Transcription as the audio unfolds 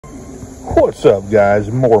What's up,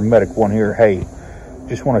 guys? More Medic One here. Hey,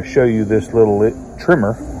 just want to show you this little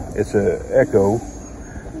trimmer. It's a Echo,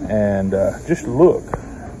 and just look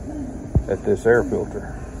at this air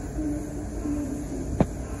filter.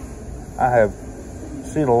 I have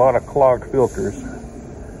seen a lot of clogged filters,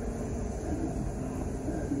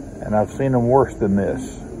 and I've seen them worse than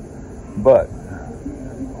this. But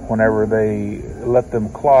whenever they let them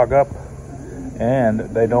clog up and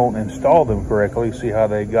they don't install them correctly, see how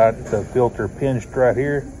they got the filter pinched right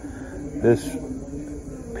here? This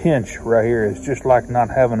pinch right here is just like not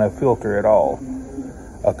having a filter at all,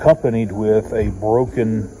 accompanied with a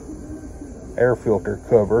broken air filter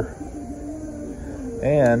cover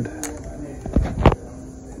and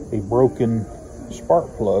a broken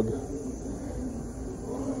spark plug.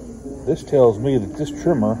 This tells me that this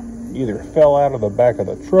trimmer either fell out of the back of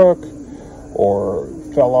the truck or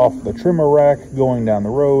fell off the trimmer rack going down the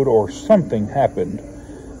road, or something happened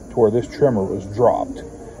to where this trimmer was dropped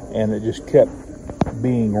and it just kept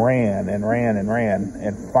being ran, and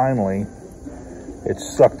finally it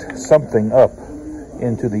sucked something up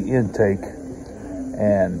into the intake.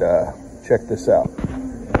 And check this out.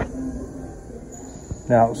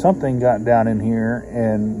 Now, something got down in here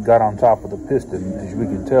and got on top of the piston. As we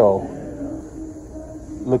can tell,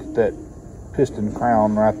 look at that piston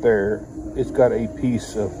crown right there. It's got a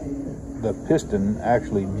piece of the piston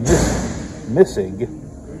actually missing,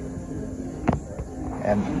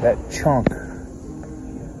 and that chunk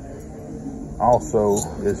also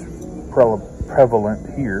is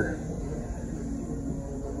prevalent here.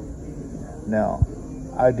 Now,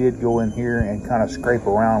 I did go in here and kind of scrape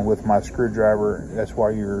around with my screwdriver. That's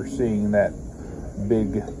why you're seeing that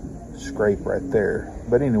big scrape right there.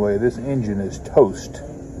 But anyway, this engine is toast.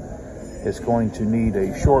 It's going to need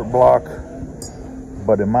a short block,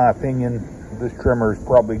 but in my opinion, this trimmer is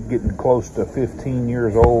probably getting close to 15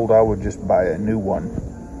 years old. I would just buy a new one.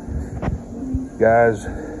 Guys,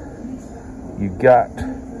 you got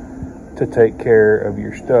to take care of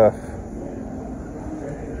your stuff.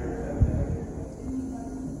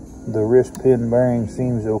 The wrist pin bearing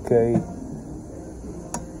seems okay.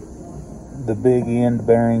 The big end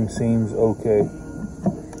bearing seems okay,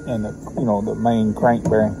 and the main crank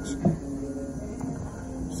bearings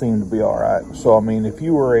seem to be all right. So I mean, if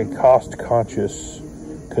you were a cost-conscious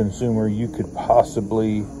consumer, you could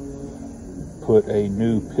possibly put a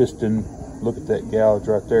new piston. Look at that gouge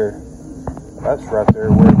right there. That's right there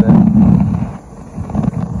where that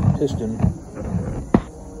piston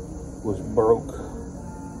was broke.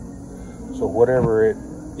 So whatever it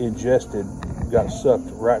ingested got sucked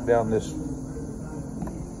right down this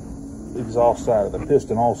exhaust side of the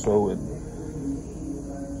piston also, and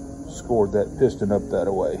scored that piston up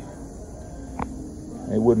that way.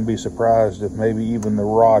 It wouldn't be surprised if maybe even the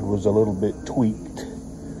rod was a little bit tweaked.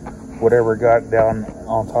 Whatever got down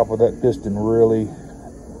on top of that piston really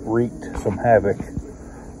wreaked some havoc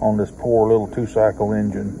on this poor little 2-cycle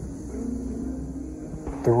engine.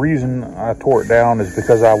 The reason I tore it down is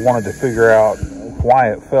because I wanted to figure out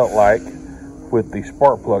why it felt like, with the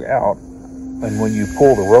spark plug out, and when you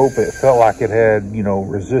pull the rope, it felt like it had,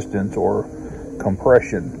 resistance or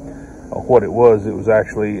compression. What it was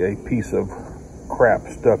actually a piece of crap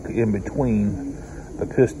stuck in between the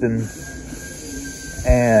piston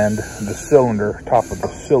and the cylinder, top of the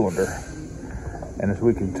cylinder. And as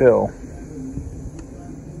we can tell,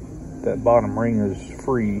 that bottom ring is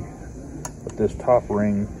free, but this top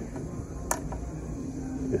ring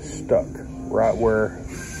is stuck right where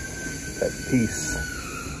that piece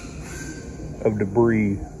of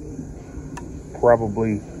debris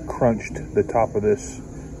probably crunched the top of this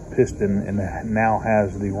piston and now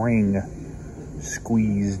has the ring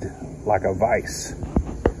squeezed like a vice.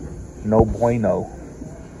 No bueno.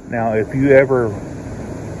 Now, if you ever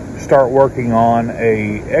start working on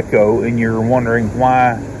a Echo and you're wondering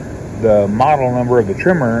why the model number of the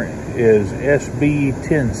trimmer is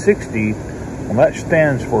SB1060, well, that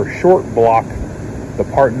stands for short block, the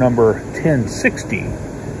part number 1060,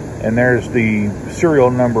 and there's the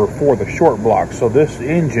serial number for the short block. So this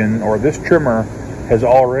engine, or this trimmer, has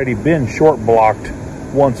already been short blocked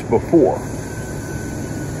once before.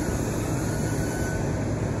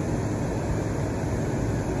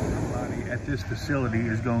 Everybody at this facility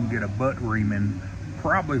is going to get a butt reaming,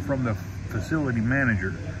 probably from the facility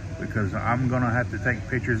manager, because I'm going to have to take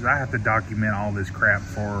pictures. I have to document all this crap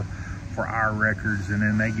for our records, and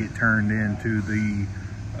then they get turned into the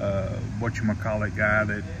whatchamacallit guy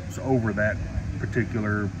that's over that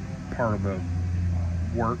particular part of the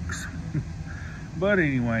works. But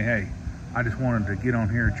anyway, hey, I just wanted to get on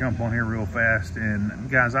here, jump on here real fast. And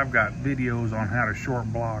guys, I've got videos on how to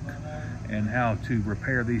short block and how to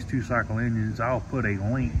repair these 2-cycle engines, I'll put a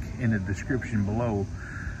link in the description below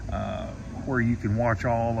where you can watch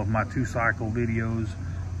all of my 2-cycle videos.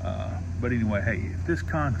 But anyway, hey, if this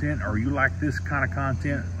content, or you like this kind of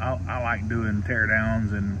content, I like doing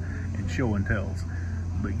teardowns and show and tells.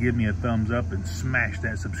 But give me a thumbs up and smash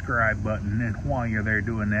that subscribe button. And while you're there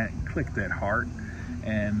doing that, click that heart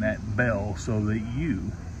and that bell so that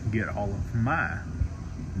you get all of my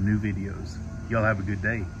new videos. Y'all have a good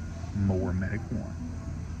day. More Medic One.